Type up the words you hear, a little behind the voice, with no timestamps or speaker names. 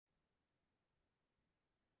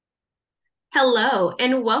Hello,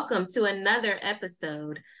 and welcome to another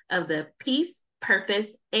episode of the Peace,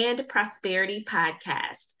 Purpose, and Prosperity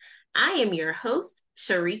Podcast. I am your host,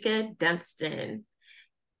 Sharika Dunston.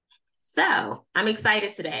 So I'm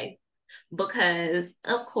excited today because,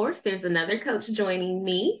 of course, there's another coach joining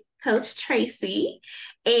me, Coach Tracy,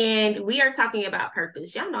 and we are talking about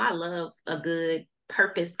purpose. Y'all know I love a good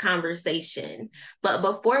purpose conversation. But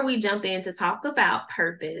before we jump in to talk about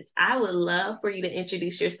purpose, I would love for you to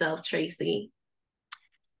introduce yourself, Tracy.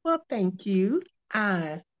 Well, thank you.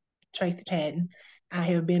 I, Tracy Patton, I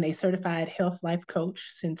have been a certified health life coach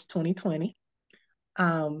since 2020.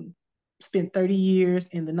 Um, Spent 30 years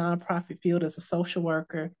in the nonprofit field as a social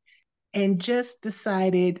worker and just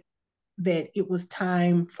decided that it was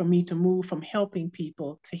time for me to move from helping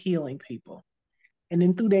people to healing people. And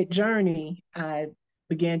then through that journey, I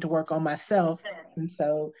began to work on myself. And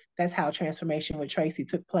so that's how transformation with Tracy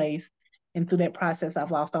took place. And through that process,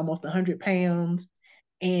 I've lost almost 100 pounds.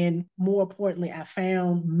 And more importantly, I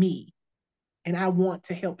found me. And I want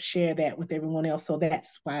to help share that with everyone else. So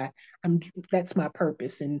that's my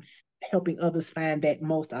purpose in helping others find that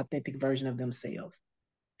most authentic version of themselves.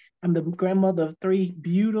 I'm the grandmother of three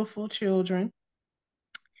beautiful children.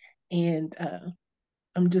 And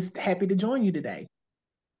I'm just happy to join you today.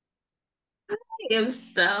 I am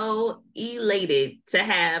so elated to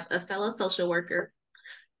have a fellow social worker,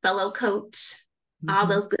 fellow coach, all Mhm.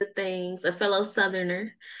 those good things, a fellow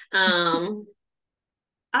Southerner, um,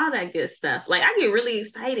 all that good stuff. Like I get really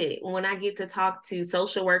excited when I get to talk to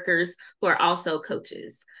social workers who are also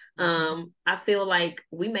coaches. I feel like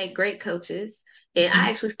we make great coaches. And I Mhm.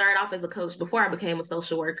 actually started off as a coach before I became a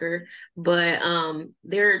social worker, but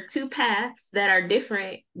there are two paths that are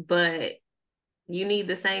different, but you need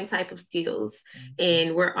the same type of skills,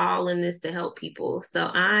 and we're all in this to help people. So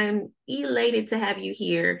I'm elated to have you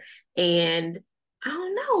here. And I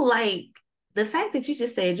don't know, like the fact that you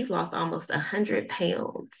just said you've lost almost 100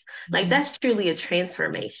 pounds, like Mhm. that's truly a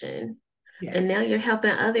transformation. And Yes. now you're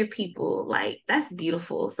helping other people. Like that's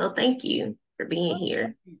beautiful. So thank you for being Well,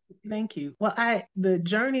 here. thank you. Well, the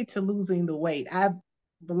journey to losing the weight,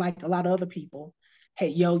 like a lot of other people,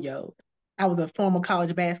 had yo-yo. I was a former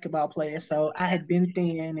college basketball player, so I had been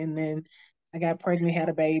thin, and then I got pregnant, had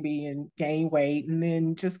a baby, and gained weight, and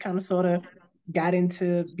then just kind of sort of got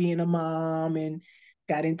into being a mom and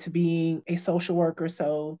got into being a social worker.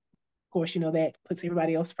 So, of course, that puts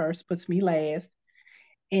everybody else first, puts me last,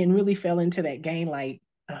 and really fell into that gain like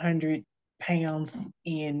 100 pounds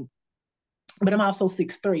in, but I'm also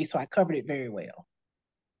 6'3", so I covered it very well.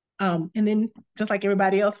 And then just like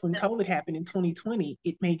everybody else, when COVID happened in 2020,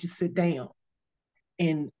 it made you sit down.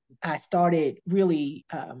 And I started really,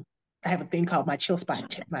 I have a thing called my chill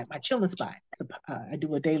spot, my chilling spot. So, I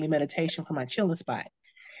do a daily meditation for my chilling spot.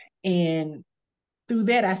 And through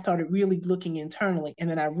that, I started really looking internally. And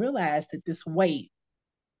then I realized that this weight,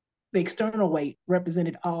 the external weight,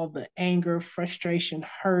 represented all the anger, frustration,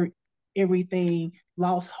 hurt, everything,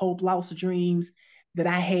 lost hope, lost dreams that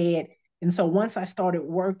I had. And so once I started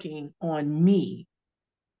working on me,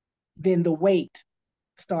 then the weight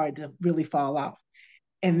started to really fall off.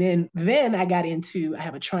 And then I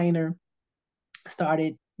have a trainer,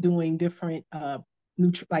 started doing different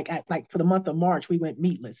like for the month of March we went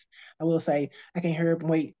meatless. I will say I can't hurry up and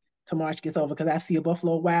wait till March gets over because I see a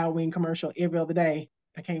Buffalo Wild Wing commercial every other day.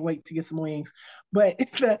 I can't wait to get some wings. But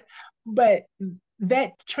but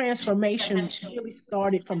that transformation really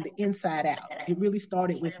started from the inside out. It really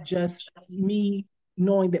started with just me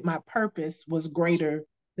knowing that my purpose was greater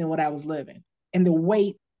than what I was living. And the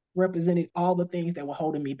weight represented all the things that were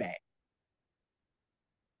holding me back.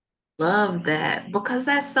 Love that because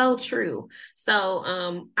that's so true. So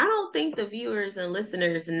I don't think the viewers and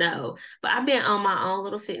listeners know, but I've been on my own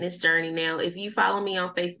little fitness journey now. If you follow me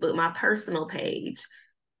on Facebook, my personal page,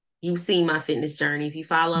 you've seen my fitness journey. If you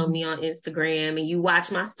follow me on Instagram and you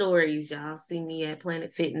watch my stories, y'all see me at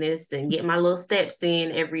Planet Fitness and get my little steps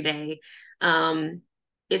in every day. Um,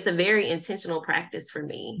 it's a very intentional practice for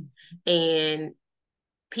me. And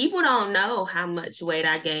people don't know how much weight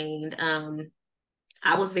I gained.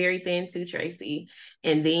 I was very thin too, Tracy.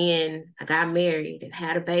 And then I got married and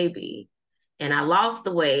had a baby. And I lost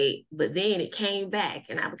the weight, but then it came back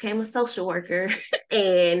and I became a social worker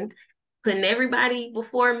and putting everybody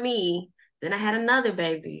before me. Then I had another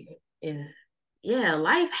baby. And yeah,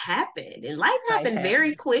 life happened. And life Life happened very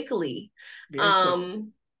happened quickly. very quickly.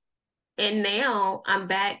 Um, and now I'm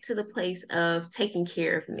back to the place of taking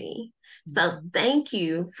care of me. So Mhm. thank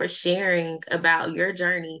you for sharing about your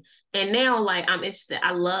journey. And now, like, I'm interested.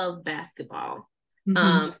 I love basketball.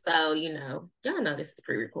 Mm-hmm. So y'all know this is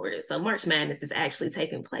pre-recorded. So March Madness is actually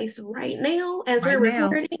taking place right now as Right we're now,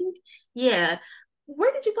 recording. Yeah.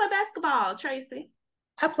 Where did you play basketball, Tracy?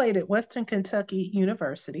 I played at Western Kentucky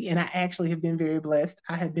University, and I actually have been very blessed.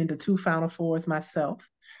 I have been to two Final Fours myself.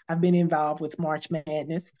 I've been involved with March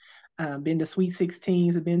Madness, been to Sweet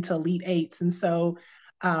 16s, I've been to Elite Eights, and so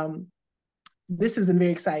um, this is a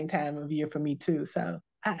very exciting time of year for me too. So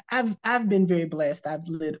I've been very blessed. I've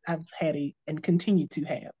had a and continue to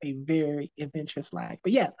have a very adventurous life.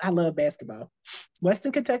 But yes, I love basketball.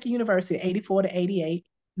 Western Kentucky University, 84 to 88.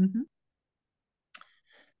 Mm-hmm.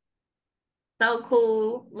 So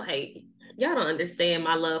cool. Like, y'all don't understand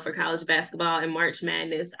my love for college basketball and March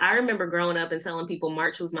Madness. I remember growing up and telling people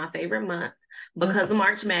March was my favorite month because Okay. of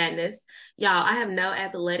March Madness. Y'all, I have no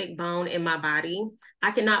athletic bone in my body.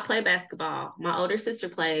 I cannot play basketball. My older sister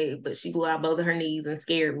played, but she blew out both of her knees and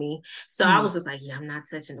scared me. So I Mm. was just like, yeah, I'm not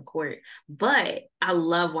touching the court. But I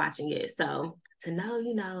love watching it. So to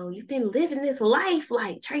know, you've been living this life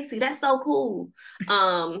like Tracy, that's so cool.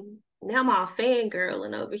 Now I'm all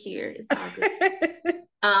fangirling over here. It's all good.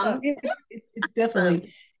 Well, Um, it's awesome.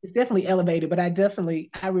 definitely elevated, but I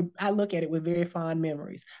look at it with very fond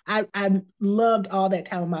memories. I loved all that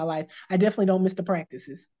time of my life. I definitely don't miss the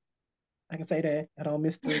practices. I can say that I don't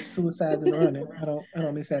miss the suicides and the running. I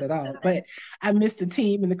don't miss that at all. But I miss the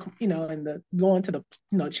team and the and the going to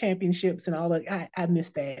the championships and all that. I miss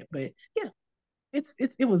that. But yeah,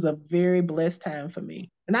 it was a very blessed time for me,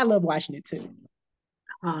 and I love watching it too.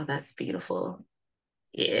 Oh, that's beautiful.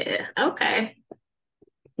 Yeah. Okay.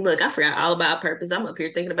 Look, I forgot all about purpose. I'm up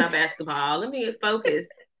here thinking about basketball. Let me get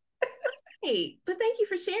focused. Hey, but thank you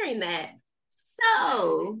for sharing that.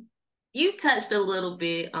 So, you touched a little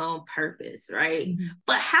bit on purpose, right? Mhm.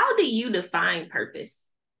 But how do you define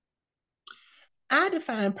purpose? I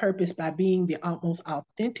define purpose by being the most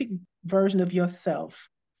authentic version of yourself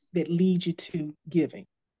that leads you to giving.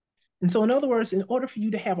 And so, in other words, in order for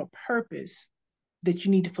you to have a purpose that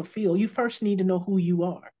you need to fulfill, you first need to know who you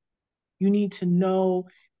are. You need to know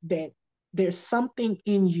that there's something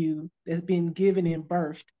in you that's been given and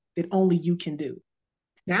birthed that only you can do.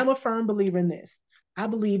 Now, I'm a firm believer in this. I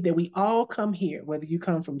believe that we all come here, whether you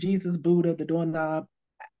come from Jesus, Buddha, the doorknob,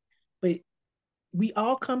 but we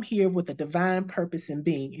all come here with a divine purpose and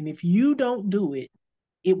being. And if you don't do it,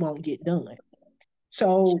 it won't get done.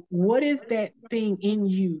 So, what is that thing in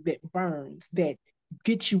you that burns, that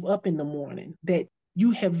gets you up in the morning, that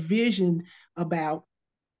you have vision about,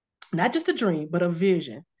 not just a dream, but a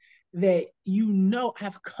vision that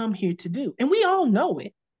I've come here to do? And we all know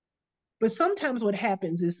it. But sometimes what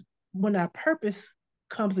happens is when our purpose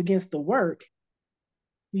comes against the work,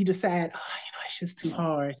 we decide, oh, it's just too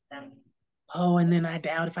hard. Oh, and then I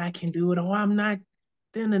doubt if I can do it, or I'm not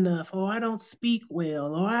thin enough, or I don't speak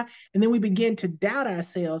well, and then we begin to doubt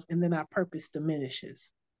ourselves, and then our purpose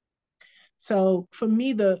diminishes. So for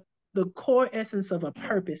me, the core essence of a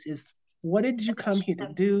purpose is, what did you come here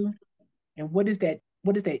to do, and what is that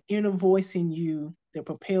inner voice in you that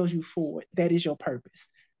propels you forward? That is your purpose.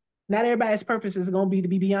 Not everybody's purpose is going to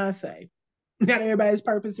be Beyonce. Not everybody's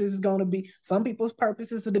purpose is going to be. Some people's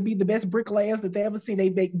purposes are to be the best bricklayers that they ever seen. They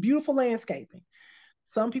make beautiful landscaping.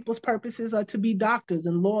 Some people's purposes are to be doctors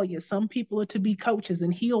and lawyers. Some people are to be coaches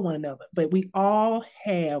and heal one another. But we all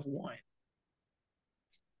have one.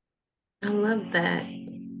 I love that.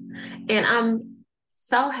 And I'm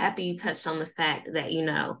so happy you touched on the fact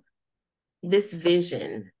that, this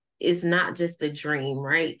vision is not just a dream,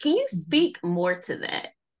 right? Can you Mhm. speak more to that?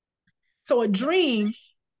 So a dream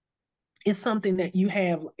is something that you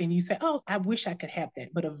have and you say, oh, I wish I could have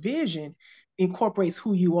that. But a vision incorporates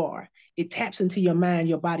who you are. It taps into your mind,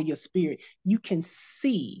 your body, your spirit. You can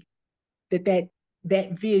see that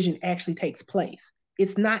vision actually takes place.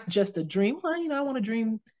 It's not just a dream. Well, I want to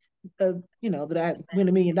dream of, that I win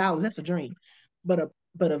 $1 million. That's a dream. But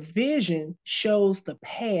a vision shows the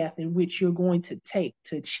path in which you're going to take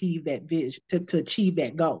to achieve that vision, to achieve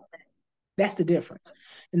that goal. That's the difference.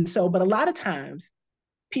 And so, but a lot of times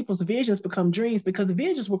people's visions become dreams because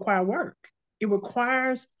visions require work. It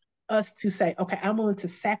requires us to say, okay, I'm willing to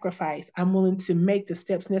sacrifice. I'm willing to make the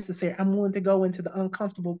steps necessary. I'm willing to go into the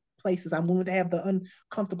uncomfortable places. I'm willing to have the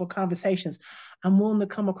uncomfortable conversations. I'm willing to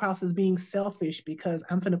come across as being selfish because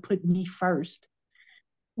I'm going to put me first.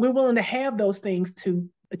 We're willing to have those things to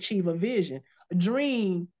achieve a vision. A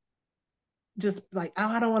dream, just like, oh,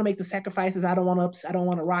 I don't want to make the sacrifices. I don't want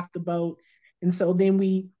to rock the boat. And so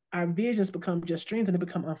then our visions become just dreams and they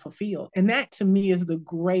become unfulfilled. And that to me is the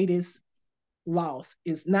greatest loss,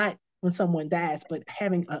 is not when someone dies, but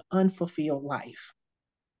having an unfulfilled life.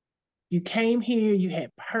 You came here, you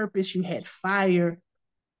had purpose, you had fire.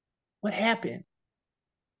 What happened?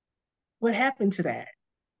 What happened to that?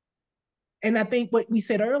 And I think what we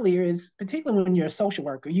said earlier is particularly when you're a social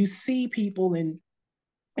worker, you see people and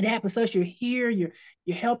it happens to us. You're here, you're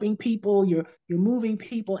helping people, you're moving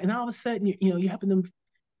people, and all of a sudden you're helping them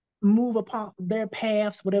move upon their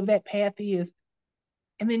paths, whatever that path is,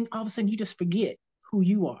 and then all of a sudden you just forget who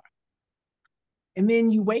you are. And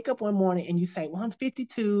then you wake up one morning and you say, well, I'm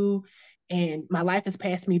 52 and my life has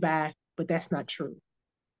passed me by, but that's not true.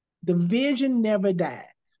 The vision never dies.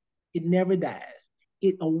 It never dies.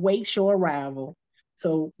 It awaits your arrival.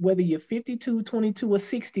 So whether you're 52, 22, or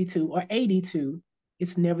 62, or 82,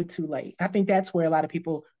 it's never too late. I think that's where a lot of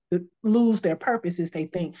people lose their purpose is they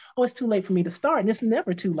think, oh, it's too late for me to start. And it's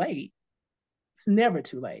never too late. It's never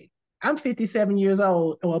too late. I'm 57 years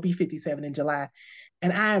old, or I'll be 57 in July.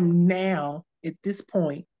 And I am now at this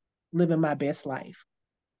point living my best life.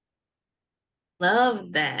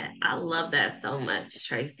 Love that. I love that so much,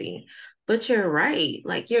 Tracy. But you're right.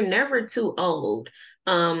 Like you're never too old.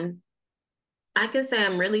 Um, I can say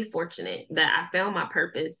I'm really fortunate that I found my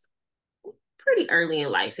purpose pretty early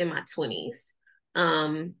in life in my 20s.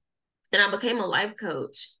 And I became a life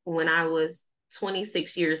coach when I was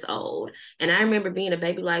 26 years old. And I remember being a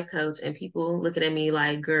baby life coach and people looking at me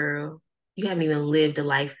like, girl, you haven't even lived a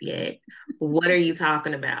life yet. What are you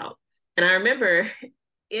talking about? And I remember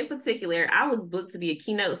in particular, I was booked to be a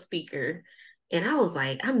keynote speaker. And I was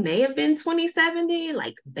like, I may have been 27 then,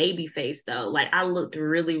 like baby face though. Like I looked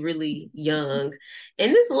really, really young.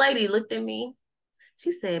 And this lady looked at me.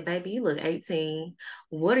 She said, baby, you look 18.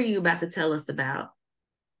 What are you about to tell us about?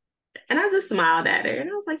 And I just smiled at her and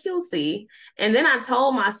I was like, you'll see. And then I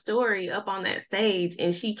told my story up on that stage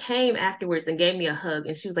and she came afterwards and gave me a hug.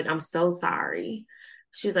 And she was like, I'm so sorry.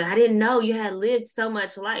 She was like, I didn't know you had lived so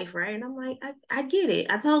much life, right? And I'm like, I get it.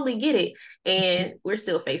 I totally get it. And we're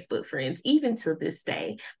still Facebook friends, even to this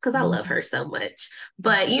day, because I love her so much.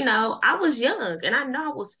 But, I was young and I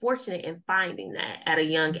know I was fortunate in finding that at a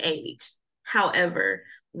young age. However,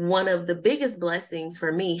 one of the biggest blessings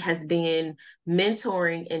for me has been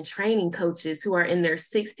mentoring and training coaches who are in their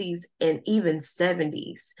 60s and even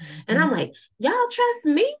 70s. And I'm like, y'all trust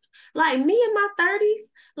me? Like me in my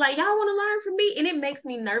 30s? Like y'all want to learn from me? And it makes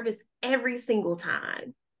me nervous every single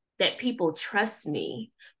time that people trust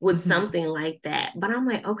me with something like that. But I'm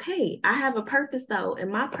like, okay, I have a purpose though. And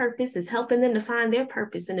my purpose is helping them to find their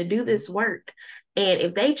purpose and to do this work. And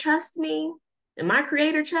if they trust me, and my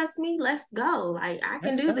creator trusts me, let's go. Like I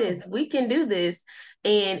can do this. We can do this.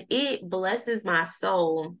 And it blesses my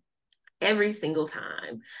soul every single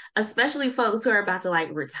time, especially folks who are about to like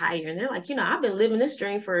retire. And they're like, I've been living this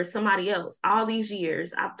dream for somebody else all these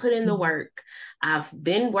years. I've put in the work. I've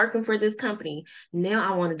been working for this company. Now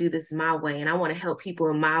I want to do this my way and I want to help people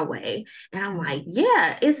in my way. And I'm like,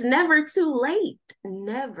 yeah, it's never too late.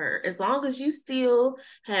 Never. As long as you still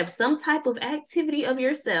have some type of activity of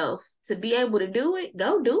yourself to be able to do it,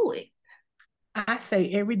 go do it. I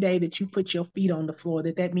say every day that you put your feet on the floor,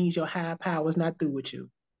 that means your higher power is not through with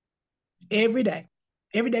you. Every day.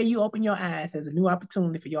 Every day you open your eyes, there's a new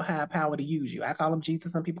opportunity for your higher power to use you. I call him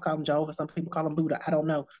Jesus. Some people call him Jehovah. Some people call him Buddha. I don't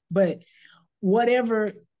know. But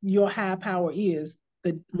whatever your higher power is,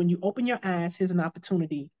 when you open your eyes, here's an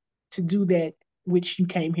opportunity to do that which you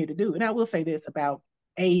came here to do. And I will say this about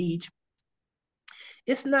age.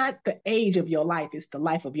 It's not the age of your life, it's the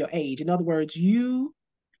life of your age. In other words, you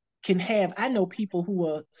can have, I know people who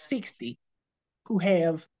are 60 who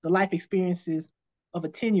have the life experiences of a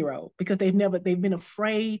 10-year-old because they've been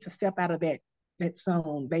afraid to step out of that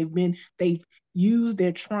zone. They've used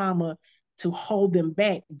their trauma to hold them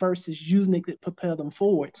back versus using it to propel them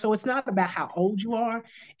forward. So it's not about how old you are.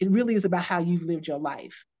 It really is about how you've lived your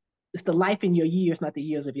life. It's the life in your years, not the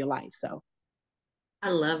years of your life. So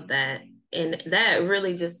I love that. And that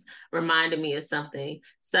really just reminded me of something.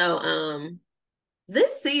 So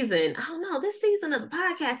this season, I don't know, this season of the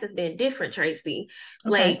podcast has been different, Tracy. okay.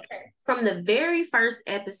 Like from the very first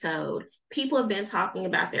episode, people have been talking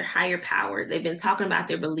about their higher power. They've been talking about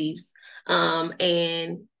their beliefs. And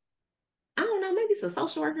I don't know, maybe it's a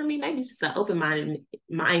social worker in me, maybe it's just an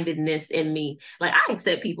open-mindedness in me. Like I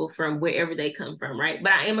accept people from wherever they come from, right?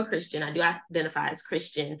 But I am a Christian. I do identify as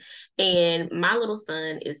Christian. And my little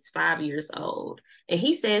son is 5 years old. And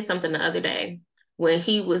he said something the other day when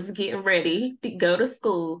he was getting ready to go to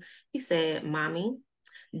school. He said, Mommy,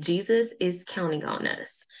 Jesus is counting on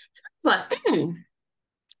us. I was like,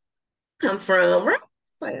 come from, right?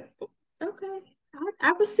 Like, okay.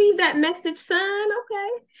 I received that message, son.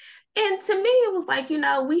 Okay. And to me, it was like,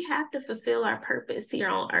 we have to fulfill our purpose here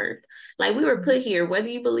on earth. Like we were put here, whether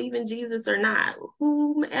you believe in Jesus or not,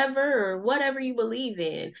 whomever or whatever you believe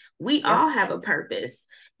in, we Yep. all have a purpose.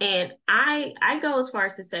 And I go as far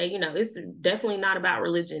as to say, it's definitely not about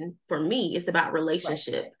religion for me. It's about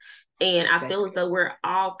relationship. Right. And I feel as though we're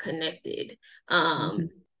all connected.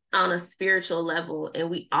 On a spiritual level, and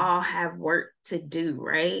we all have work to do,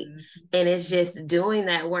 right? And it's just doing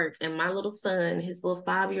that work. And my little son, his little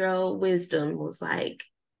 5-year-old wisdom was like,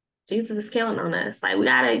 Jesus is counting on us. Like, we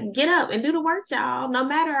gotta get up and do the work, y'all, no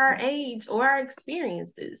matter our age or our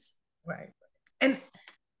experiences. Right. And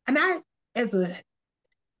I, as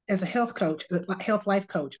a health coach, health life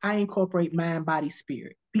coach, I incorporate mind, body,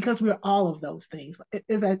 spirit, because we're all of those things.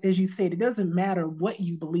 As you said, it doesn't matter what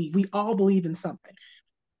you believe. We all believe in something.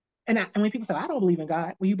 And when people say, I don't believe in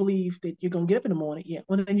God, well, you believe that you're going to get up in the morning. Yeah.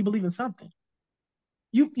 Well, then you believe in something.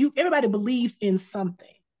 Everybody believes in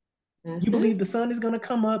something. You believe the sun is going to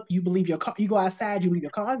come up. You believe your car, you go outside, you believe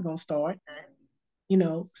your car is going to start.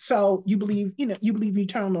 So you believe, you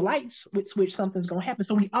turn on the lights, which something's going to happen.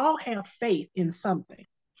 So we all have faith in something.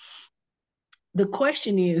 The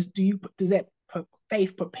question is, does that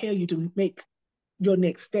faith prepare you to make your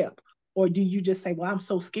next step? Or do you just say, well, I'm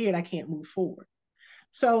so scared I can't move forward?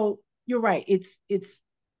 So you're right.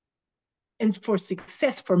 And for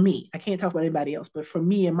success for me, I can't talk about anybody else, but for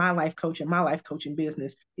me and my life coach and my life coaching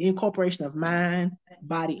business, the incorporation of mind,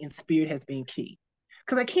 body, and spirit has been key.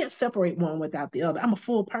 Because I can't separate one without the other. I'm a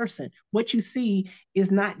full person. What you see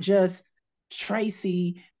is not just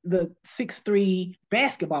Tracy, the 6'3"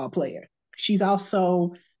 basketball player. She's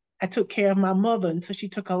also, I took care of my mother until she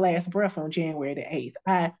took her last breath on January the 8th.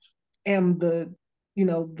 I am the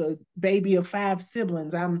baby of 5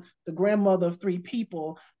 siblings. I'm the grandmother of 3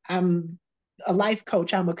 people. I'm a life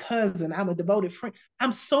coach. I'm a cousin. I'm a devoted friend.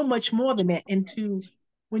 I'm so much more than that. And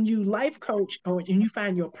when you life coach and you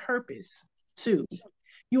find your purpose too,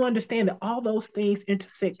 you understand that all those things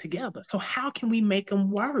intersect together. So how can we make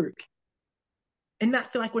them work and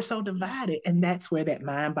not feel like we're so divided? And that's where that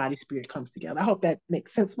mind, body, spirit comes together. I hope that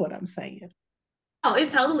makes sense what I'm saying. Oh,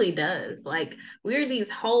 it totally does. Like, we're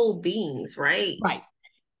these whole beings, right? Right.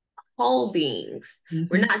 Whole beings.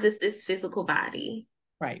 We're not just this physical body.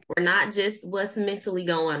 Right. We're not just what's mentally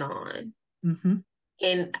going on.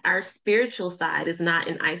 And our spiritual side is not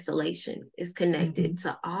in isolation. It's connected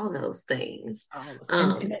to all those things.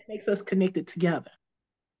 And that makes us connected together.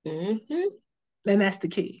 And that's the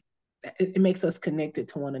key. It makes us connected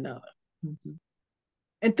to one another.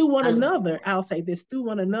 And through one another, I'll say this, through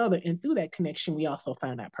one another and through that connection, we also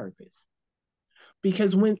find our purpose.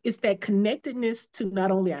 Because when it's that connectedness to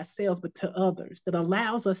not only ourselves, but to others that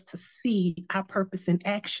allows us to see our purpose in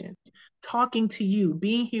action. Talking to you,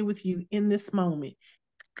 being here with you in this moment,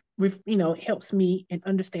 helps me and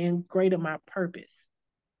understand greater my purpose.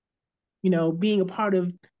 Being a part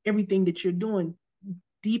of everything that you're doing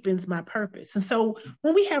deepens my purpose. And so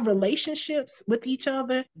when we have relationships with each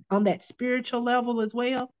other on that spiritual level as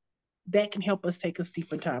well, that can help us take us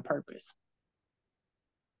deeper into our purpose.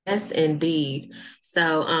 Yes, indeed.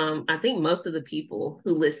 So I think most of the people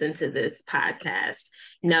who listen to this podcast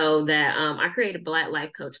know that I created Black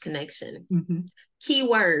Life Coach Connection.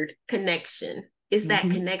 Keyword connection. It's that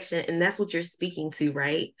connection, and that's what you're speaking to,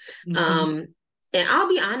 right? And I'll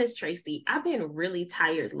be honest, Tracy, I've been really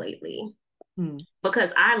tired lately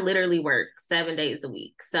because I literally work 7 days a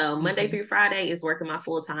week. So Monday through Friday is working my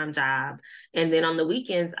full-time job. And then on the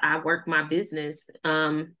weekends, I work my business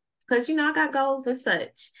because, I got goals and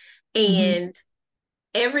such. And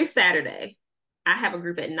every Saturday, I have a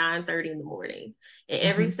group at 9:30 in the morning. And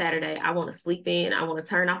every Saturday, I want to sleep in. I want to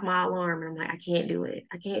turn off my alarm. And I'm like, I can't do it.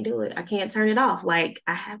 I can't do it. I can't turn it off. Like,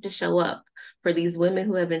 I have to show up for these women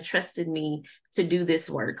who have entrusted me to do this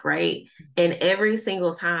work, right? And every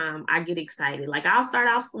single time I get excited. Like, I'll start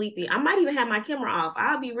off sleepy. I might even have my camera off.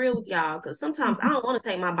 I'll be real with y'all because sometimes I don't want to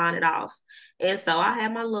take my bonnet off. And so I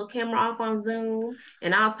have my little camera off on Zoom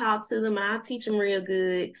and I'll talk to them and I'll teach them real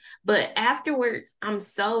good. But afterwards, I'm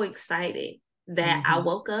so excited that I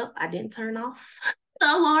woke up, I didn't turn off the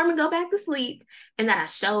alarm and go back to sleep, and that I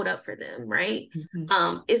showed up for them, right?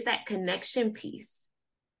 It's that connection piece.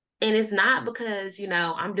 And it's not because,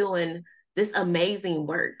 I'm doing this amazing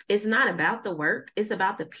work. It's not about the work. It's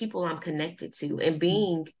about the people I'm connected to and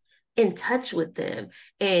being in touch with them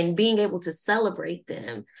and being able to celebrate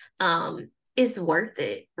them. It's worth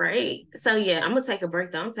it, right? So yeah, I'm going to take a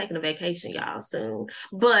break though. I'm taking a vacation, y'all, soon.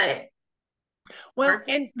 But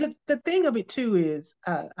and the thing of it too is,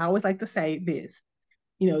 I always like to say this,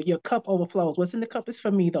 your cup overflows. What's in the cup is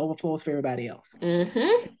for me, the overflow is for everybody else.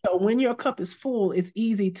 Mm-hmm. So when your cup is full, it's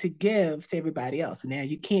easy to give to everybody else. Now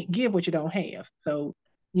you can't give what you don't have. So,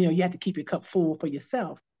 you have to keep your cup full for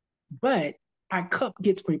yourself. But our cup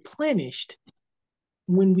gets replenished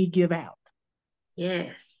when we give out.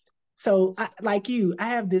 Yes. So like you, I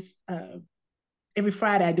have this every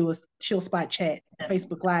Friday I do a Chill Spot Chat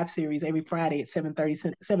Facebook Live series every Friday at 7:30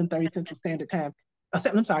 Central Standard Time.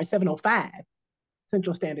 I'm sorry, 7:05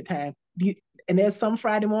 Central Standard Time. And there's some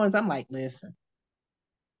Friday mornings I'm like, listen.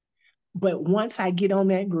 But once I get on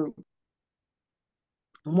that group,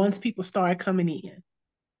 once people start coming in,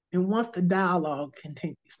 and once the dialogue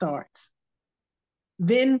starts,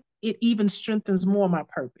 then it even strengthens more my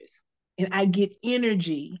purpose. And I get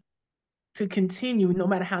energy to continue no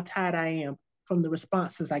matter how tired I am from the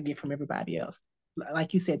responses I get from everybody else.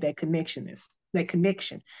 Like you said, that connection.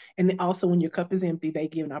 And then also when your cup is empty, they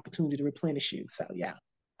give an opportunity to replenish you. So yeah,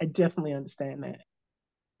 I definitely understand that.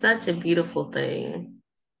 Such a beautiful thing.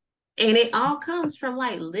 And it all comes from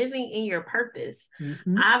like living in your purpose.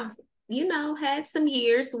 Mm-hmm. I've, had some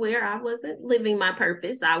years where I wasn't living my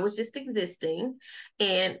purpose. I was just existing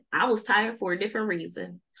and I was tired for a different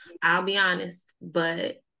reason. I'll be honest.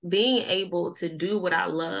 But being able to do what I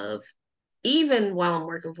love, even while I'm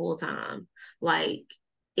working full time, like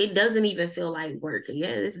it doesn't even feel like work. Yeah,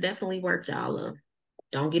 it's definitely work, y'all.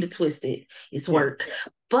 Don't get it twisted. It's work.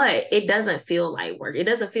 But it doesn't feel like work. It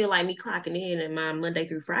doesn't feel like me clocking in my Monday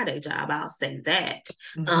through Friday job. I'll say that.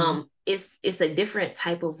 Mm-hmm. It's a different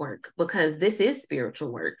type of work because this is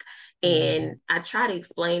spiritual work. And I try to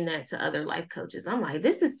explain that to other life coaches. I'm like,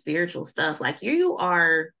 this is spiritual stuff. Like you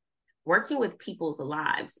are working with people's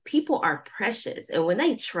lives. People are precious. And when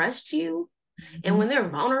they trust you and when they're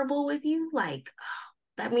vulnerable with you, like, oh,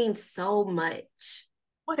 that means so much.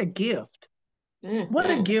 What a gift. Mm-hmm. What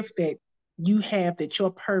a gift that you have that your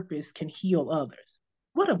purpose can heal others.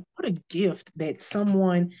 What a gift that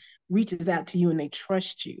someone reaches out to you and they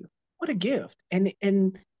trust you. What a gift.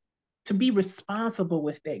 And to be responsible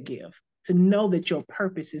with that gift, to know that your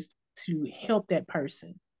purpose is to help that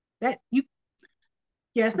person.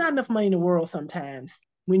 It's not enough money in the world sometimes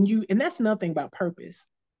and that's nothing about purpose.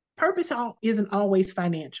 Purpose isn't always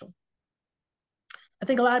financial. I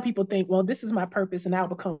think a lot of people think, well, this is my purpose and I'll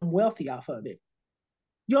become wealthy off of it.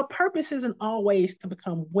 Your purpose isn't always to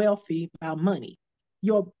become wealthy by money.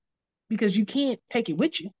 Because you can't take it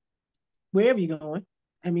with you wherever you're going.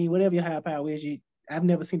 I mean, whatever your higher power is, I've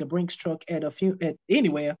never seen a Brinks truck at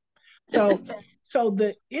anywhere. So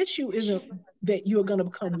the issue isn't that you're going to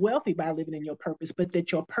become wealthy by living in your purpose, but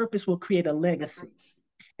that your purpose will create a legacy,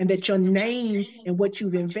 and that your name and what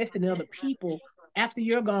you've invested in other people, after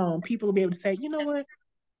you're gone, people will be able to say, you know what,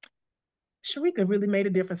 Sharika really made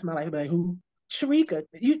a difference in my life. Like, who? Sharika,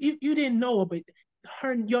 you didn't know her, but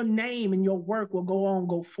your name and your work will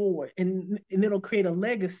go forward, and it'll create a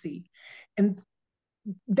legacy. And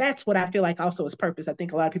that's what I feel like also is purpose. I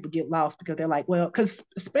think a lot of people get lost because they're like, well, because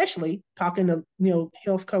especially talking to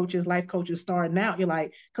health coaches, life coaches starting out, you're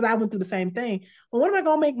like, because I went through the same thing. Well, when am I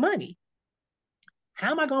gonna make money?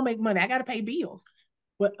 How am I gonna make money? I gotta pay bills.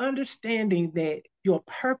 But understanding that your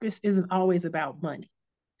purpose isn't always about money.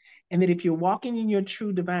 And that if you're walking in your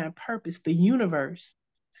true divine purpose, the universe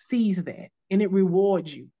sees that and it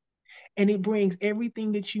rewards you and it brings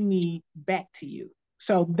everything that you need back to you.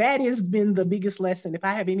 So that has been the biggest lesson. If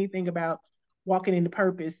I have anything about walking into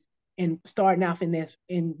purpose and starting off in this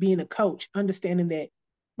and being a coach, understanding that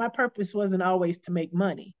my purpose wasn't always to make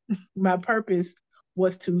money. My purpose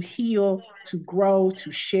was to heal, to grow,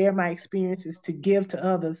 to share my experiences, to give to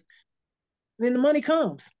others. Then the money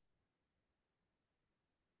comes.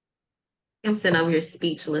 I'm sitting over here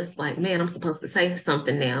speechless, like, man, I'm supposed to say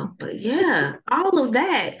something now. But yeah, all of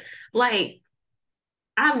that, like,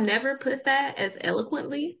 I've never put that as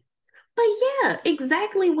eloquently. But yeah,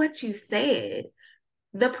 exactly what you said.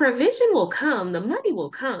 The provision will come, the money will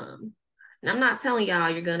come. And I'm not telling y'all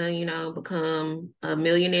you're gonna, become a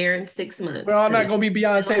millionaire in 6 months. We're all not because going to be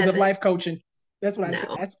Beyonce's of life coaching. That's what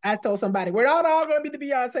no. I told somebody. We're not all going to be the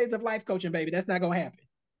Beyonce's of life coaching, baby. That's not going to happen.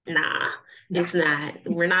 Nah, it's not.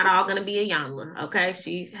 We're not all gonna be a Iyanla, okay?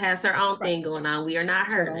 She has her own thing going on. We are not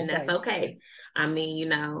her, and that's okay. I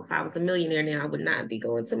mean, if I was a millionaire now, I would not be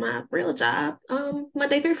going to my real job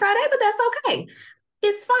Monday through Friday, but that's okay.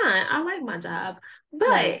 It's fine. I like my job. But,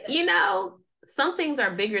 Right. Some things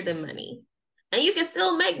are bigger than money. And you can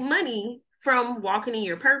still make money from walking in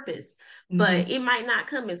your purpose, but it might not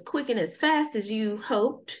come as quick and as fast as you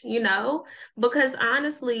hoped, because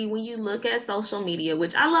honestly, when you look at social media,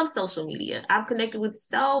 which I love social media, I've connected with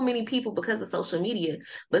so many people because of social media,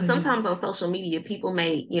 but sometimes on social media, people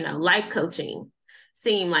make, life coaching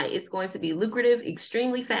seem like it's going to be lucrative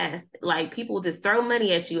extremely fast. Like people just throw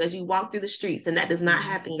money at you as you walk through the streets, and that does not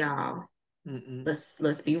happen, y'all. Mm-mm.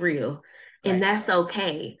 Let's be real. And Right. that's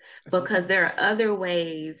okay, because okay. there are other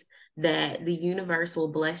ways that the universe will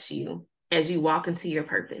bless you as you walk into your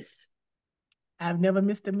purpose. I've never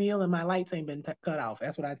missed a meal and my lights ain't been cut off.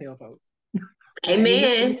 That's what I tell folks. I ain't missed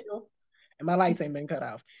a Amen. meal and my lights ain't been cut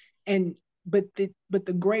off. And but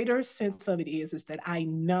the greater sense of it is that I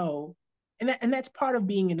know, and that's part of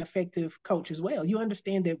being an effective coach as well. You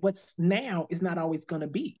understand that what's now is not always going to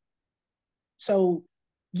be. So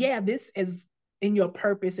yeah, this is in your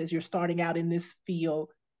purpose as you're starting out in this field.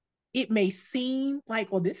 It may seem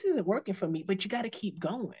like, well, this isn't working for me, but you got to keep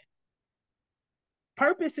going.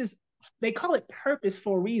 Purpose is, they call it purpose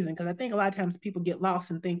for a reason, because I think a lot of times people get lost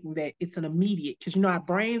in thinking that it's an immediate, because our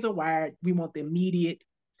brains are wired, we want the immediate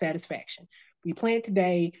satisfaction. We plant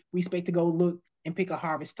today, we expect to go look and pick a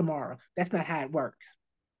harvest tomorrow. That's not how it works.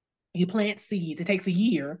 You plant seeds, it takes a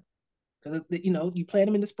year, because you plant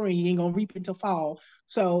them in the spring, you ain't gonna reap until fall.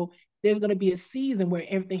 So there's gonna be a season where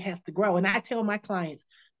everything has to grow. And I tell my clients,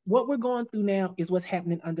 what we're going through now is what's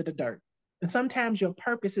happening under the dirt. And sometimes your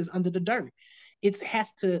purpose is under the dirt.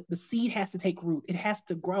 The seed has to take root, it has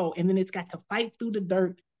to grow, and then it's got to fight through the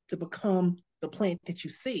dirt to become the plant that you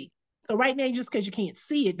see. So right now, just because you can't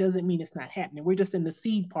see it doesn't mean it's not happening. We're just in the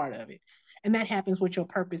seed part of it. And that happens with your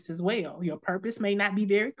purpose as well. Your purpose may not be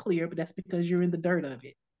very clear, but that's because you're in the dirt of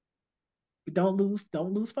it. But don't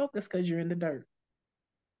lose focus because you're in the dirt.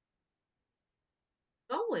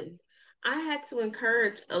 Going. I had to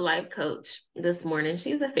encourage a life coach this morning.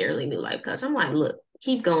 She's a fairly new life coach. I'm like, look,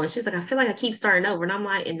 keep going. She's like, I feel like I keep starting over. And I'm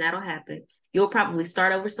like, and that'll happen. You'll probably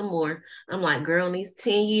start over some more. I'm like, girl, in these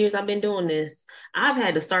 10 years I've been doing this, I've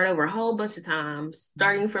had to start over a whole bunch of times,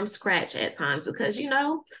 starting from scratch at times, because,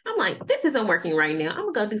 I'm like, this isn't working right now.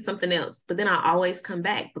 I'm going to go do something else. But then I always come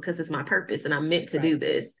back because it's my purpose and I'm meant to do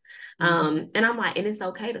this. And I'm like, and it's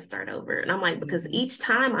okay to start over. And I'm like, because each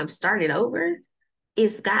time I've started over,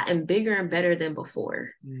 it's gotten bigger and better than before.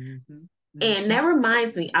 And that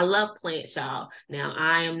reminds me, I love plants, y'all. Now,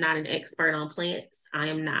 I am not an expert on plants. I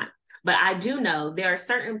am not. But I do know there are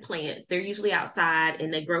certain plants, they're usually outside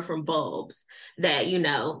and they grow from bulbs that,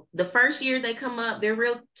 the first year they come up, they're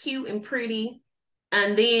real cute and pretty.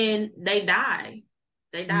 And then they die.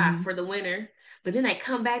 They die for the winter. But then they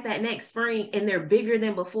come back that next spring and they're bigger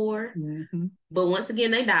than before. But once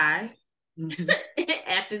again, they die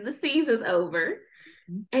after the season's over.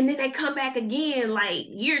 And then they come back again, like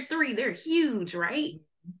year 3, they're huge, right?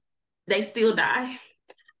 They still die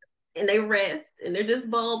and they rest and they're just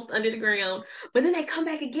bulbs under the ground. But then they come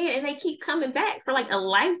back again and they keep coming back for like a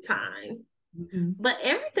lifetime. But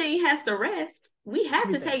everything has to rest. We have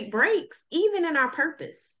to take breaks, even in our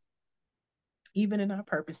purpose. Even in our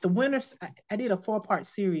purpose. The winter, I did a 4-part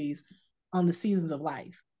series on the seasons of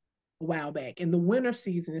life a while back. And the winter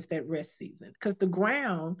season is that rest season, because the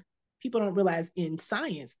ground, people don't realize in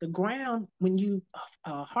science, the ground, when you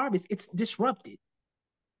harvest, it's disrupted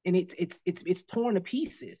and it's torn to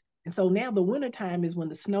pieces. And so now the wintertime is when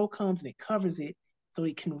the snow comes and it covers it so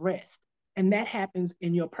it can rest. And that happens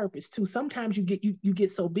in your purpose too. Sometimes you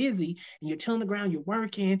get so busy and you're tilling the ground, you're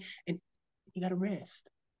working, and you got to rest.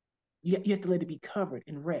 You have to let it be covered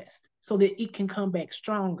and rest so that it can come back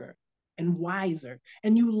stronger and wiser.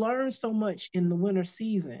 And you learn so much in the winter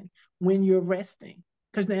season when you're resting,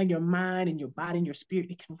 because now your mind and your body and your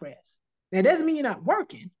spirit, it can rest. Now, it doesn't mean you're not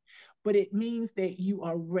working, but it means that you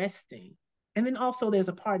are resting. And then also there's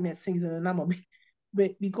a part in that season, and I'm going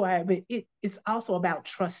to be quiet, but it's also about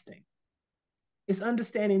trusting. It's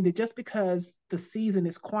understanding that just because the season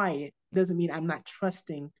is quiet doesn't mean I'm not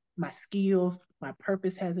trusting my skills, my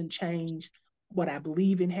purpose hasn't changed, what I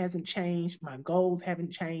believe in hasn't changed, my goals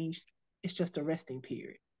haven't changed. It's just a resting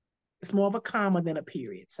period. It's more of a comma than a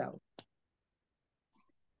period. So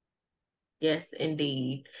yes,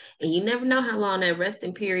 indeed. And you never know how long that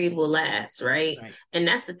resting period will last, right? And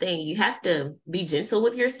that's the thing. You have to be gentle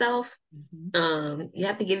with yourself. You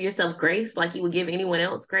have to give yourself grace like you would give anyone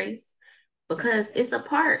else grace, because it's a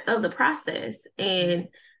part of the process. And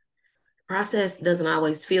process doesn't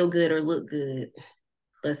always feel good or look good.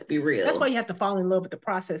 Let's be real. That's why you have to fall in love with the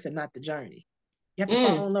process and not the journey. You have to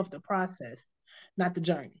fall in love with the process, not the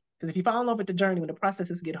journey. Because if you fall in love with the journey, when the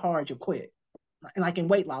processes get hard, you'll quit. Like in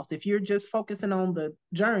weight loss, if you're just focusing on the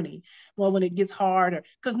journey, well, when it gets harder,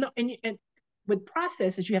 because and with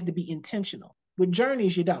processes, you have to be intentional. With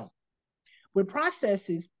journeys, you don't. With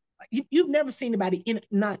processes, you've never seen anybody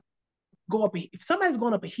not go up. If somebody's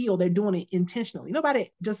going up a hill, they're doing it intentionally.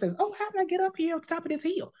 Nobody just says, "Oh, how did I get up here on top of this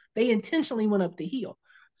hill?" They intentionally went up the hill.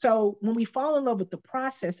 So when we fall in love with the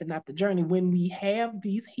process and not the journey, when we have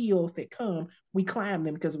these hills that come, we climb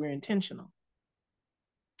them because we're intentional.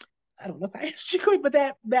 I don't know if I asked you quick, but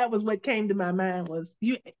that was what came to my mind was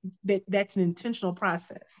that's an intentional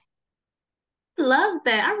process. Love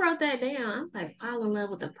that. I wrote that down. I was like, fall in love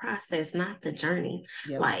with the process, not the journey.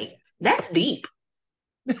 Yep. Like, that's deep.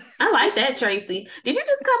 I like that, Tracy. Did you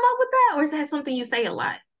just come up with that, or is that something you say a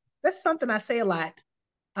lot? That's something I say a lot.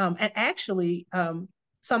 And actually,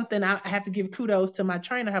 something I have to give kudos to my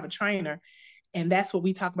trainer. I have a trainer, and that's what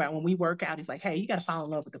we talk about when we work out. He's like, "Hey, you got to fall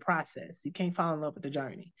in love with the process. You can't fall in love with the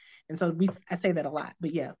journey." And so I say that a lot.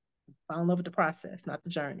 But yeah, fall in love with the process, not the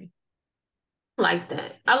journey. Like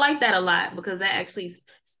that. I like that a lot because that actually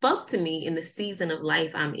spoke to me in the season of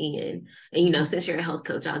life I'm in. And, Mm-hmm. since you're a health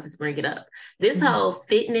coach, I'll just bring it up. This Mm-hmm. whole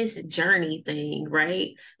fitness journey thing,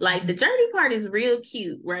 right? Like the journey part is real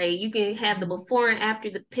cute, right? You can have the before and after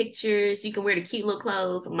the pictures. You can wear the cute little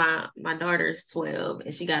clothes. My daughter's 12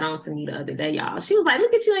 and she got on to me the other day, y'all. She was like,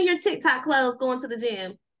 look at you in your TikTok clothes going to the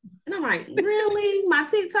gym. And I'm like, really? My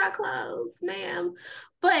TikTok clothes, ma'am?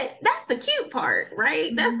 But that's the cute part, right?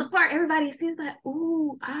 Mm-hmm. That's the part everybody sees like,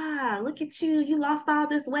 ooh, look at you. You lost all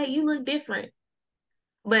this weight. You look different.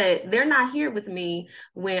 But they're not here with me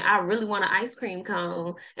when I really want an ice cream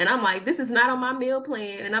cone. And I'm like, this is not on my meal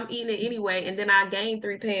plan. And I'm eating it anyway. And then I gained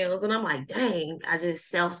 3 pounds. And I'm like, dang, I just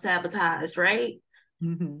self-sabotaged, right?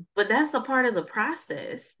 Mm-hmm. But that's a part of the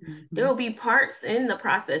process. Mm-hmm. There will be parts in the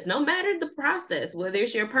process, no matter the process, whether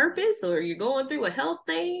it's your purpose or you're going through a health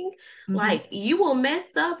thing, mm-hmm. like you will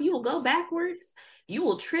mess up, you will go backwards, you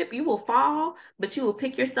will trip, you will fall, but you will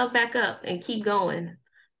pick yourself back up and keep going.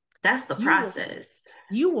 That's the process.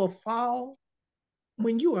 You will fall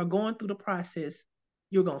when you are going through the process.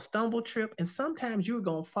 You're going to stumble, trip, and sometimes you're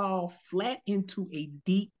going to fall flat into a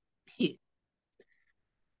deep pit.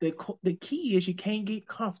 The key is you can't get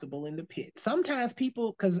comfortable in the pit. Sometimes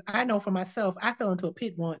people, because I know for myself, I fell into a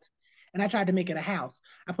pit once and I tried to make it a house.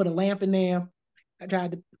 I put a lamp in there. I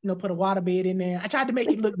tried to put a water bed in there. I tried to make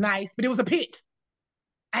it look nice, but it was a pit.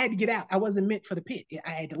 I had to get out. I wasn't meant for the pit. I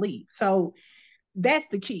had to leave. So that's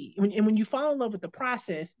the key. When you fall in love with the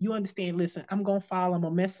process, you understand, listen, I'm going to fall. I'm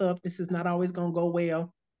going to mess up. This is not always going to go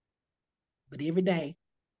well. But every day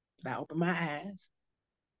that I open my eyes,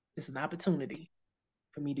 it's an opportunity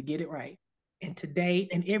for me to get it right. And today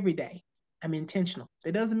and every day, I'm intentional.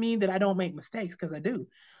 That doesn't mean that I don't make mistakes, because I do,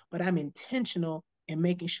 but I'm intentional in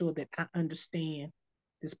making sure that I understand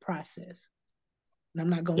this process. And I'm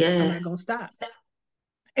not going to stop.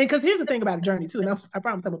 And because here's the thing about a journey too, and I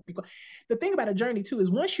promise I'm people. The thing about a journey too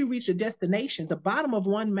is once you reach a destination, the bottom of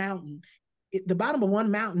one mountain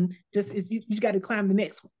just is you got to climb the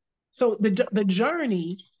next one. So the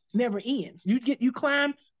journey never ends. You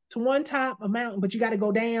climb to one top of mountain, but you got to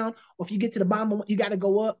go down, or if you get to the bottom, you got to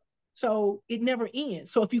go up. So it never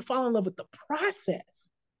ends. So if you fall in love with the process,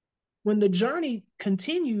 when the journey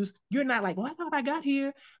continues, you're not like, well, I thought I got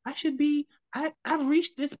here. I've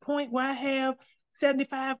reached this point where I have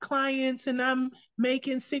 75 clients and I'm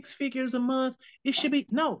making 6 figures a month. It should be,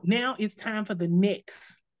 no, now it's time for the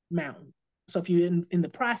next mountain. So if you're in the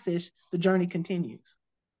process, the journey continues.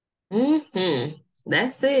 Mm-hmm.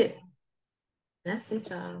 That's it. That's it,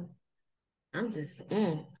 y'all.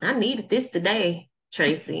 I needed this today,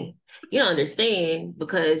 Tracy. You don't understand,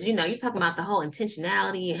 because, you're talking about the whole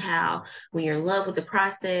intentionality and how when you're in love with the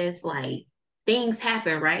process, like things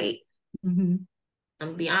happen, right? Mm-hmm. I'm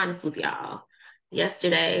gonna be honest with y'all.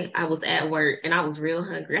 Yesterday, I was at work and I was real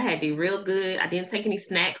hungry. I had to do real good. I didn't take any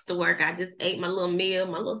snacks to work. I just ate my little meal,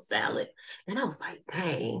 my little salad. And I was like,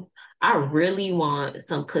 dang, I really want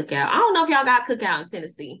some cookout. I don't know if y'all got cookout in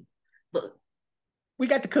Tennessee, but we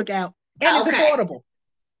got the cookout. And it's affordable.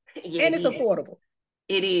 Yeah, and it's affordable.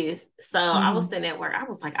 It is. So I was sitting at work. I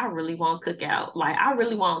was like, I really want cookout. Like, I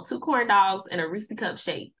really want 2 corn dogs and a Reese cup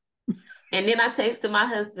shake. And then I texted my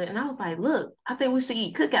husband and I was like, look, I think we should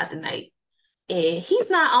eat cookout tonight. And he's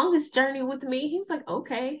not on this journey with me. He was like,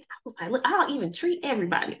 okay. I was like, look, I'll even treat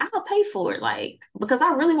everybody. I'll pay for it. Like, because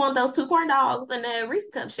I really want those 2 corn dogs and that Reese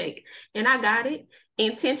cup shake. And I got it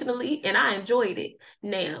intentionally and I enjoyed it.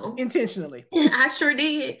 Now, intentionally. I sure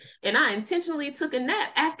did. And I intentionally took a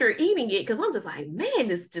nap after eating it, because I'm just like, man,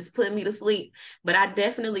 this just put me to sleep. But I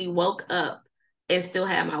definitely woke up and still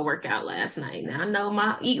had my workout last night. Now I know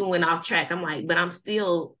my eating went off track. I'm like, but I'm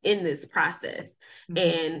still in this process.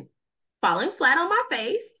 And falling flat on my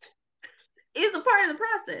face is a part of the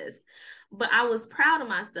process. But I was proud of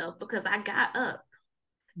myself because I got up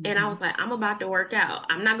And I was like, I'm about to work out.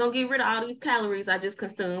 I'm not going to get rid of all these calories I just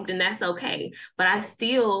consumed, and that's okay. But I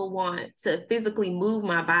still want to physically move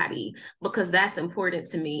my body because that's important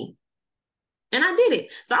to me. And I did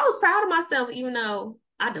it. So I was proud of myself, even though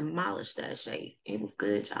I demolished that shake. It was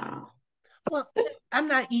good, y'all. Well, I'm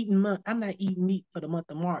not eating meat for the month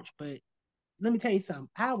of March, but let me tell you something.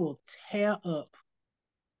 I will tear up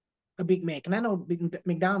a Big Mac. And I know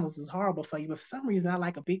McDonald's is horrible for you, but for some reason I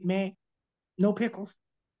like a Big Mac, no pickles.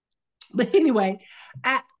 But anyway,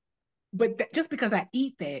 just because I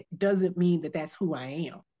eat that doesn't mean that that's who I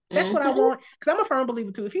am. That's what I want, because I'm a firm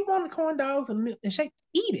believer too. If you want the corn dogs and milk and shake,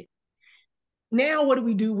 eat it. Now, what do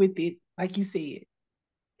we do with it? Like you said,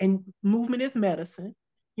 and movement is medicine.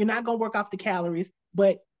 You're not gonna work off the calories,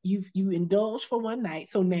 but you indulge for one night.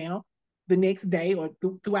 So now, the next day or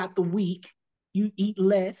throughout the week, you eat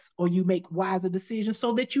less or you make wiser decisions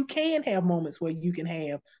so that you can have moments where you can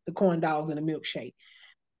have the corn dogs and a milkshake.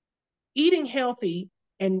 Eating healthy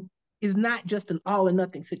and is not just an all or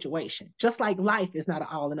nothing situation. Just like life is not an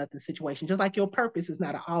all or nothing situation. Just like your purpose is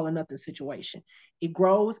not an all or nothing situation. It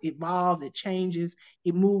grows, it evolves, it changes,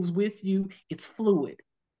 it moves with you. It's fluid.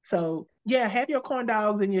 So yeah, have your corn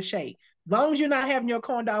dogs and your shake. As long as you're not having your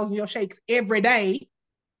corn dogs and your shakes every day.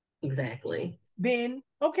 Exactly. Then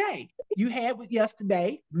okay, you had it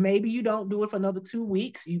yesterday. Maybe you don't do it for another 2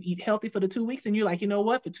 weeks. You eat healthy for the 2 weeks, and you're like, you know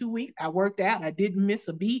what? For 2 weeks, I worked out. I didn't miss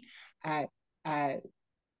a beat. I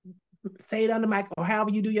stayed under my, or however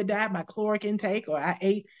you do your diet, my caloric intake, or I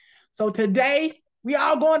ate. So today we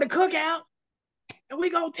all going to cook out, and we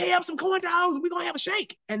gonna tear up some corn dogs. We gonna have a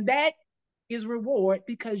shake, and that is reward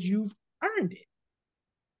because you've earned it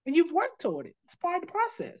and you've worked toward it. It's part of the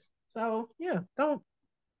process. So yeah, don't,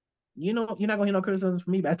 you're not gonna hear no criticism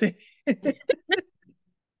from me about that.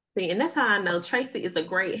 See, and that's how I know Tracy is a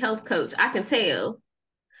great health coach. I can tell,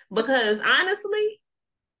 because honestly,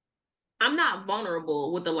 I'm not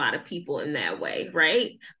vulnerable with a lot of people in that way,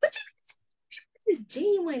 right? But you're just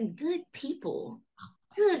genuine good people,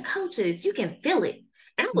 good coaches. You can feel it.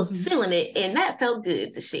 And I was feeling it, and that felt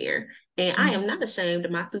good to share. And I am not ashamed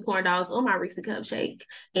of my 2 corn dogs or my Reese cup shake.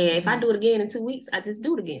 And if I do it again in 2 weeks, I just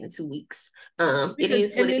do it again in 2 weeks. It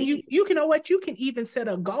is what and then it is. you know what? You can even set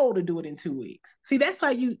a goal to do it in 2 weeks. See, that's how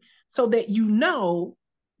you, so that you know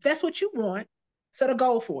that's what you want. Set a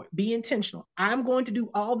goal for it. Be intentional. I'm going to do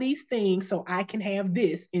all these things so I can have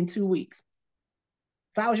this in 2 weeks.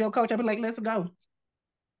 If I was your coach, I'd be like, let's go.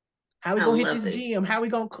 How we gonna hit this gym? How we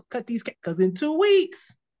gonna cut these? Because in 2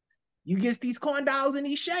 weeks, you get these corn dogs and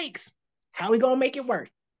these shakes. How we gonna make it work?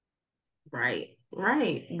 Right.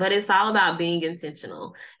 But it's all about being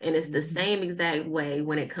intentional. And it's the same exact way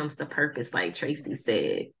when it comes to purpose, like Tracy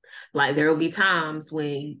said. Like there will be times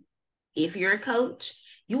when, if you're a coach,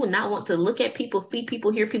 you will not want to look at people, see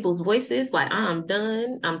people, hear people's voices. Like, I'm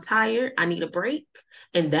done. I'm tired. I need a break.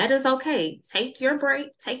 And that is okay. Take your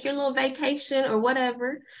break, take your little vacation or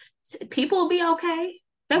whatever. People will be okay.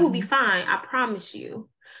 They will be fine. I promise you.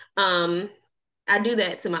 I do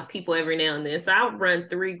that to my people every now and then. So I'll run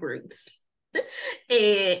 3 groups. And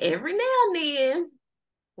every now and then,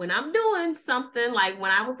 when I'm doing something, like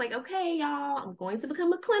when I was like, okay, y'all, I'm going to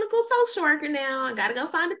become a clinical social worker now. I got to go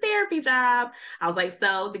find a therapy job. I was like,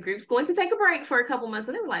 so the group's going to take a break for a couple months.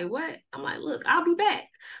 And they were like, what? I'm like, look, I'll be back.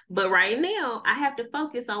 But right now, I have to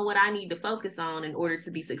focus on what I need to focus on in order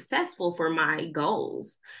to be successful for my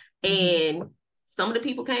goals. And some of the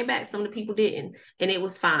people came back, some of the people didn't. And it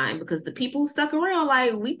was fine because the people who stuck around,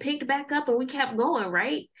 like we picked back up and we kept going,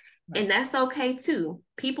 right? And that's okay too.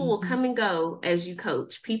 People will come and go as you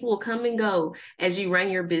coach. People will come and go as you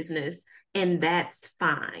run your business. And that's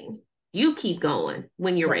fine. You keep going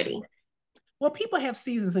when you're ready. Well, people have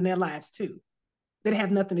seasons in their lives too that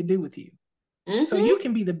have nothing to do with you. So you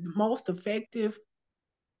can be the most effective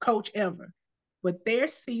coach ever, but their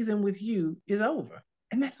season with you is over.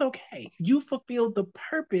 And that's okay. You fulfilled the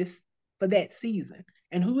purpose for that season.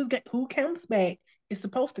 And who comes back is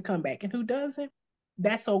supposed to come back. And who doesn't,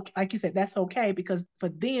 that's okay. Like you said, that's okay, because for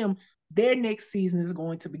them, their next season is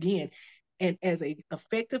going to begin. And as an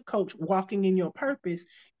effective coach walking in your purpose,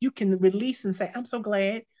 you can release and say, I'm so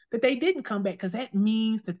glad that they didn't come back, because that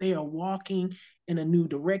means that they are walking in a new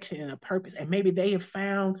direction and a purpose. And maybe they have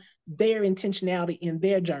found their intentionality in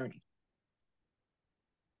their journey.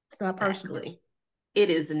 It's not personal. Exactly. It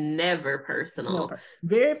is never personal.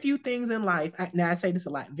 Very few things in life, now I say this a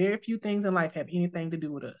lot, very few things in life have anything to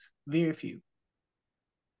do with us. Very few.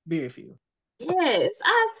 Very few. Yes,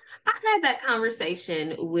 I've had that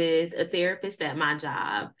conversation with a therapist at my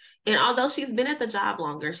job. And although she's been at the job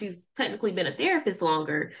longer, she's technically been a therapist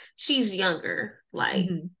longer, she's younger. Like,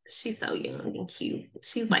 Mm-hmm. she's so young and cute.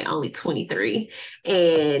 She's like only 23.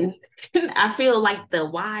 And I feel like the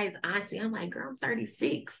wise auntie. I'm like, girl, I'm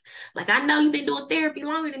 36. Like, I know you've been doing therapy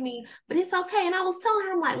longer than me, but it's okay. And I was telling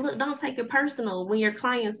her, I'm like, look, don't take it personal when your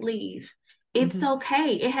clients leave. It's Mm-hmm.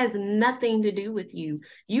 okay. It has nothing to do with you.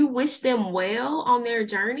 You wish them well on their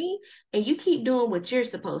journey and you keep doing what you're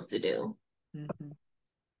supposed to do. Mm-hmm.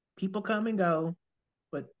 People come and go,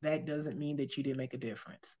 but that doesn't mean that you didn't make a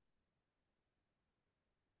difference.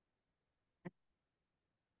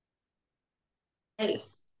 Hey,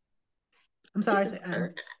 I'm this sorry. is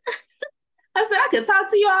I said I could talk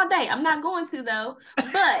to you all day. I'm not going to though.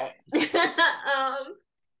 But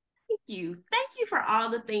thank you for all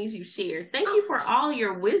the things you shared. Thank you for all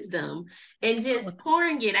your wisdom and just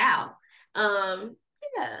pouring it out. Um,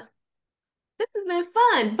 yeah, this has been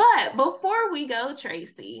fun. But before we go,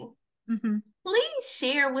 Tracy, mm-hmm. please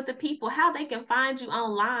share with the people how they can find you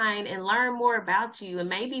online and learn more about you and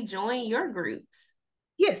maybe join your groups.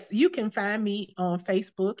 Yes, you can find me on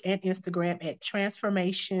Facebook and Instagram at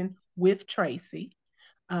Transformation with Tracy.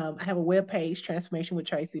 I have a webpage, Transformation with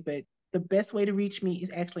Tracy, but the best way to reach me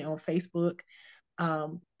is actually on Facebook.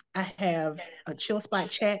 Um, I have a chill spot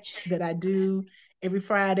chat that I do every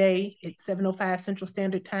Friday at 7:05 Central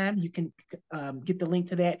Standard Time. You can get the link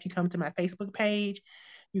to that if you come to my Facebook page.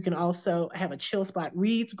 You can also have a chill spot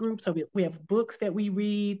reads group. So we have books that we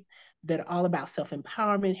read that are all about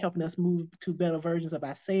self-empowerment, helping us move to better versions of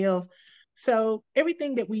ourselves. So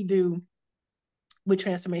everything that we do with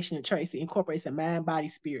Transformation with Tracy incorporates a mind, body,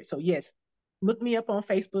 spirit. So yes, look me up on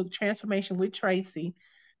Facebook, Transformation with Tracy.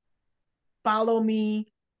 Follow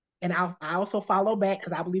me, and I also follow back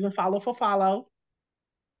because I believe in follow for follow.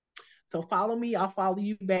 So follow me, I'll follow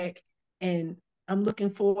you back, and I'm looking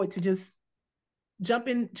forward to just jump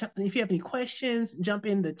in. If you have any questions, jump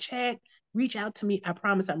in the chat. Reach out to me. I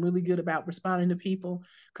promise I'm really good about responding to people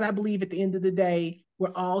because I believe at the end of the day,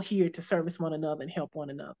 we're all here to service one another and help one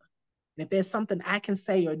another. And if there's something I can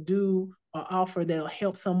say or do or offer that'll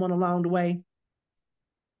help someone along the way,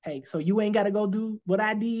 hey, so you ain't got to go do what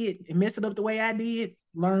I did and mess it up the way I did.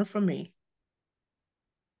 Learn from me.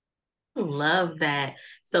 Love that.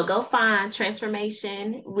 So go find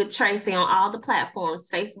Transformation with Tracy on all the platforms,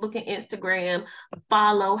 Facebook and Instagram.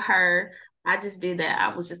 Follow her. I just did that.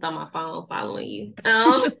 I was just on my phone following you.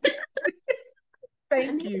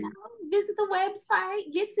 Thank you. Visit the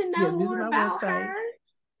website, get to know Yes, visit more my about website. her.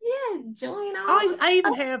 Yeah, join all the I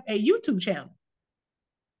even stuff. have a YouTube channel.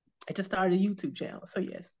 I just started a YouTube channel. So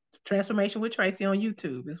yes, Transformation with Tracy on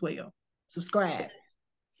YouTube as well. Subscribe.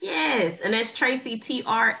 Yes, and that's Tracy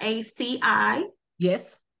TRACI.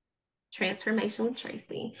 Yes. Transformation with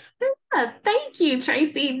Tracy. Yeah, thank you,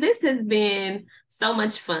 Tracy. This has been so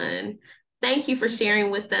much fun. Thank you for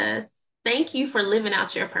sharing with us. Thank you for living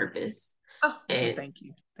out your purpose. Oh, well, And thank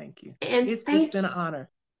you. Thank you. and It's thank been an you. honor.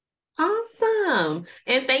 Awesome.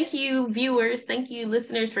 And thank you, viewers. Thank you,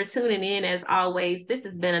 listeners, for tuning in. As always, this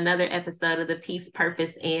has been another episode of the Peace,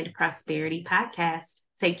 Purpose, and Prosperity Podcast.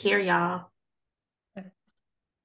 Take care, y'all.